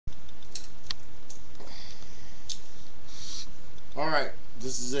Alright,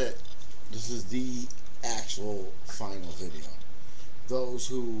 this is it. This is the actual final video. Those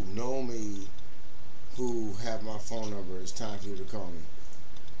who know me, who have my phone number, it's time for you to call me.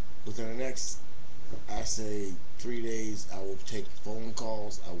 Within the next, I say, 3 days, I will take phone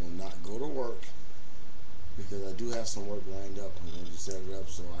calls. I will not go to work because I do have some work lined up. I'm going to set it up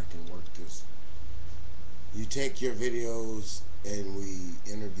so I can work this. You take your videos and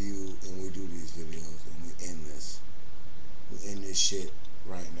we interview and we do these videos and we end this. We end this shit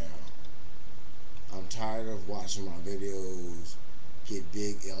right now. I'm tired of watching my videos get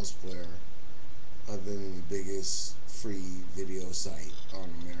big elsewhere other than the biggest free video site on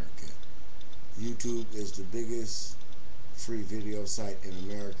America. YouTube is the biggest free video site in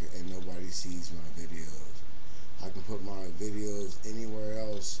America and nobody sees my videos. I can put my videos anywhere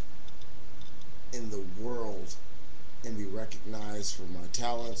else in the world and be recognized for my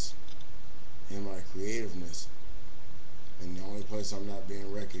talents and my creativeness. And the only place I'm not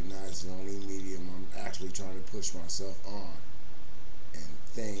being recognized, the only medium I'm actually trying to push myself on. And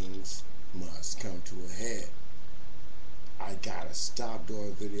things must come to a head. I gotta stop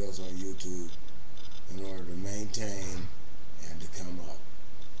doing videos on YouTube in order to maintain and to come up.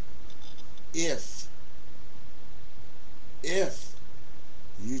 If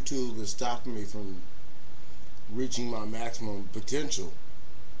YouTube is stopping me from reaching my maximum potential,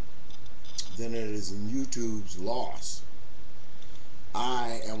 then it is in YouTube's loss.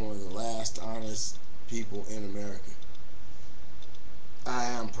 I am one of the last honest people in America. I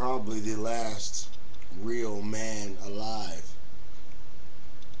am probably the last real man alive.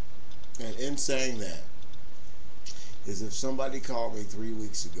 And in saying that, is if somebody called me 3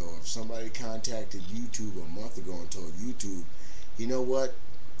 weeks ago, if somebody contacted YouTube a month ago and told YouTube, you know what,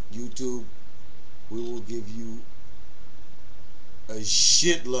 YouTube, we will give you a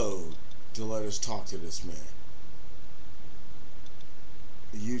shitload to let us talk to this man.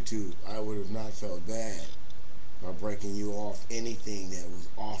 YouTube, I would have not felt bad by breaking you off anything that was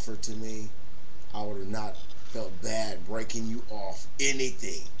offered to me. I would have not felt bad breaking you off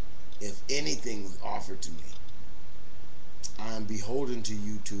anything if anything was offered to me. I am beholden to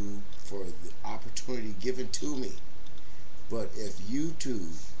YouTube for the opportunity given to me. But if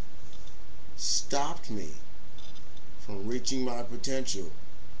YouTube stopped me from reaching my potential,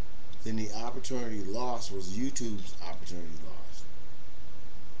 then the opportunity lost was YouTube's opportunity lost.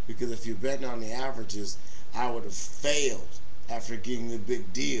 Because if you're betting on the averages, I would have failed after getting the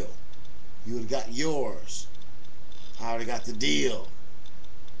big deal. You would have got yours. I would have got the deal.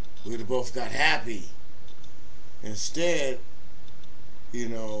 We would have both got happy. Instead, you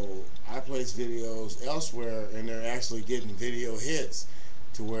know, I place videos elsewhere and they're actually getting video hits,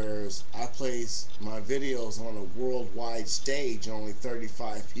 to whereas I place my videos on a worldwide stage, only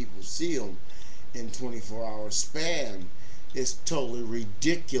 35 people see them in 24-hour span. It's totally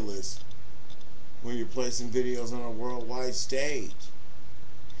ridiculous when you're placing videos on a worldwide stage.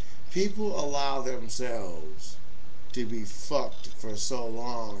 People allow themselves to be fucked for so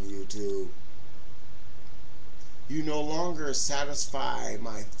long, YouTube. You no longer satisfy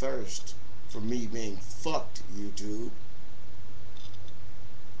my thirst for me being fucked, YouTube.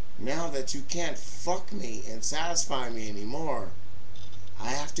 Now that you can't fuck me and satisfy me anymore,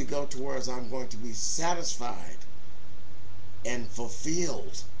 I have to go to where I'm going to be satisfied and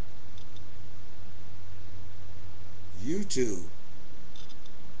fulfilled. YouTube.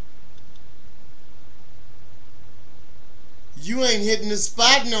 You ain't hitting the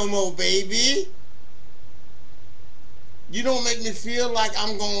spot no more, baby. You don't make me feel like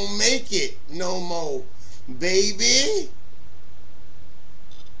I'm gonna make it no more, baby.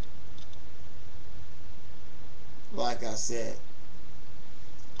 Like I said,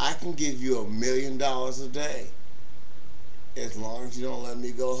 I can give you $1 million a day as long as you don't let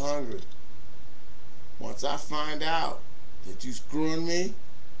me go hungry. Once I find out that you screwing me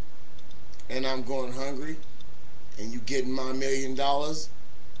and I'm going hungry and you getting my $1 million,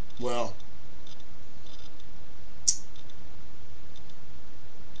 well,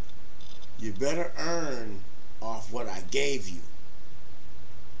 you better earn off what I gave you.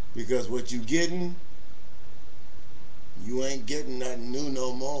 Because what you getting, you ain't getting nothing new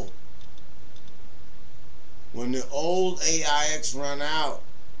no more. When the old AIX run out,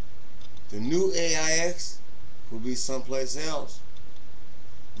 the new AIX will be someplace else.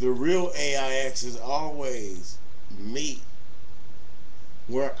 The real AIX is always me.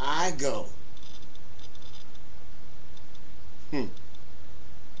 Where I go, the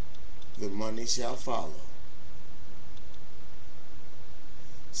money shall follow.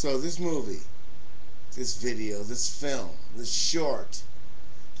 So this movie, this video, this film, this short,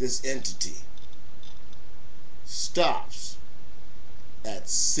 this entity stops at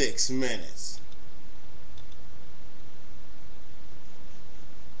 6 minutes.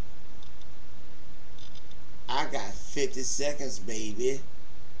 I got 50 seconds, baby.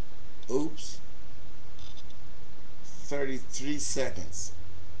 Oops. 33 seconds.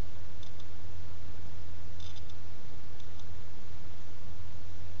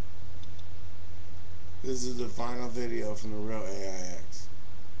 This is the final video from TheRealAix's.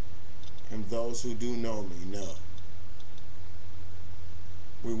 And those who do know me know.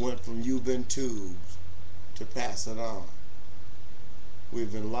 We went from you've been tubed to pass it on.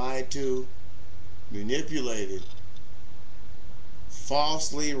 We've been lied to, manipulated,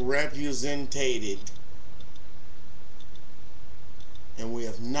 falsely represented, and we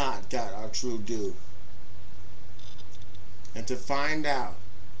have not got our true due. And to find out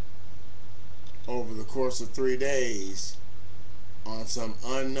over the course of 3 days on some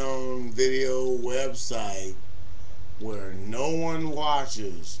unknown video website where no one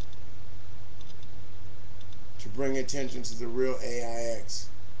watches, to bring attention to the real AIX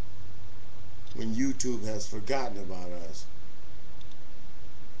when YouTube has forgotten about us,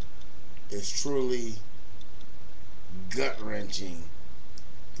 is truly gut-wrenching.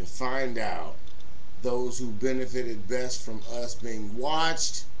 To find out those who benefited best from us being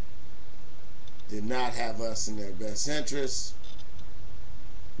watched did not have us in their best interests.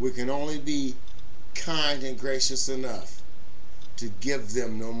 We can only be kind and gracious enough to give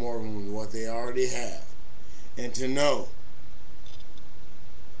them no more than what they already have, and to know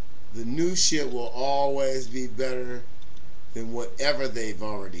the new shit will always be better than whatever they've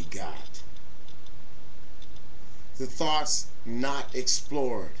already got. The thoughts not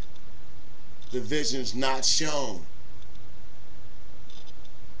explored, the visions not shown.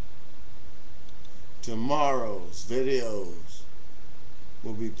 Tomorrow's videos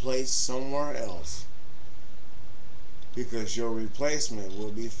will be placed somewhere else because your replacement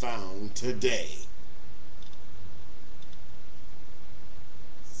will be found today.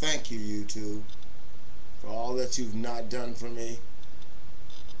 Thank you, YouTube, for all that you've not done for me,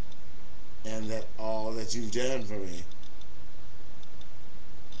 and that all that you've done for me.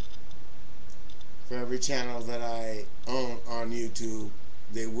 For every channel that I own on YouTube,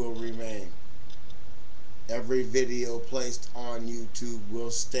 they will remain. Every video placed on YouTube will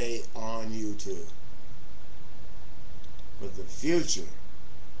stay on YouTube. But the future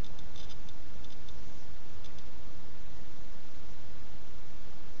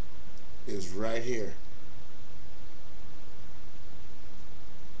is right here.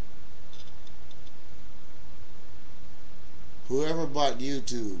 Whoever bought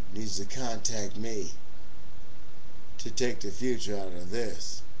YouTube needs to contact me to take the future out of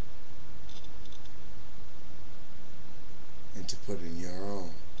this and to put in your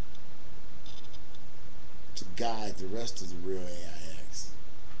own, to guide the rest of the real AIX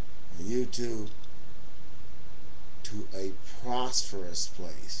and YouTube to a prosperous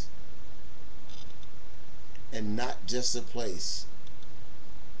place, and not just a place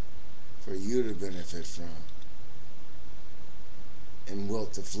for you to benefit from and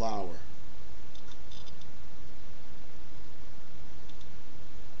wilt the flower.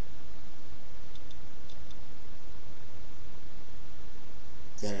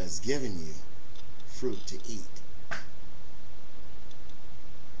 That has given you fruit to eat.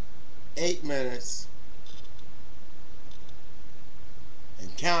 8 minutes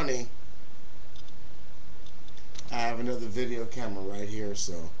and counting. I have another video camera right here,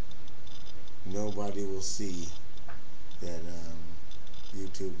 so nobody will see that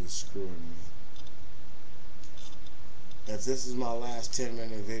YouTube is screwing me. If this is my last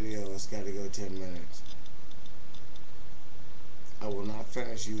 10-minute video, it's got to go 10 minutes. I will not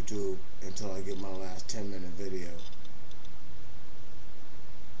finish YouTube until I get my last 10-minute video.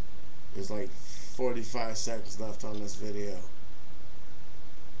 There's like 45 seconds left on this video.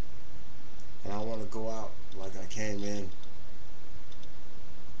 And I want to go out like I came in.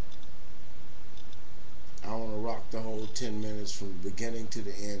 I want to rock the whole 10 minutes from the beginning to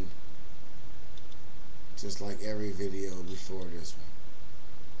the end. Just like every video before this one.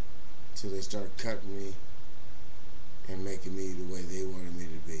 Till they start cutting me and making me the way they wanted me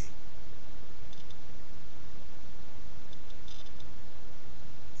to be.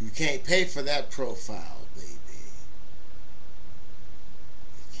 You can't pay for that profile, baby.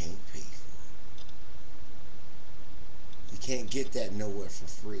 You can't pay for it. You can't get that nowhere for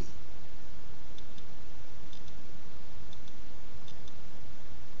free.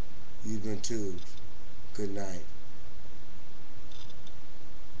 You've been tubed. Good night.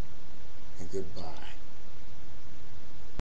 And goodbye.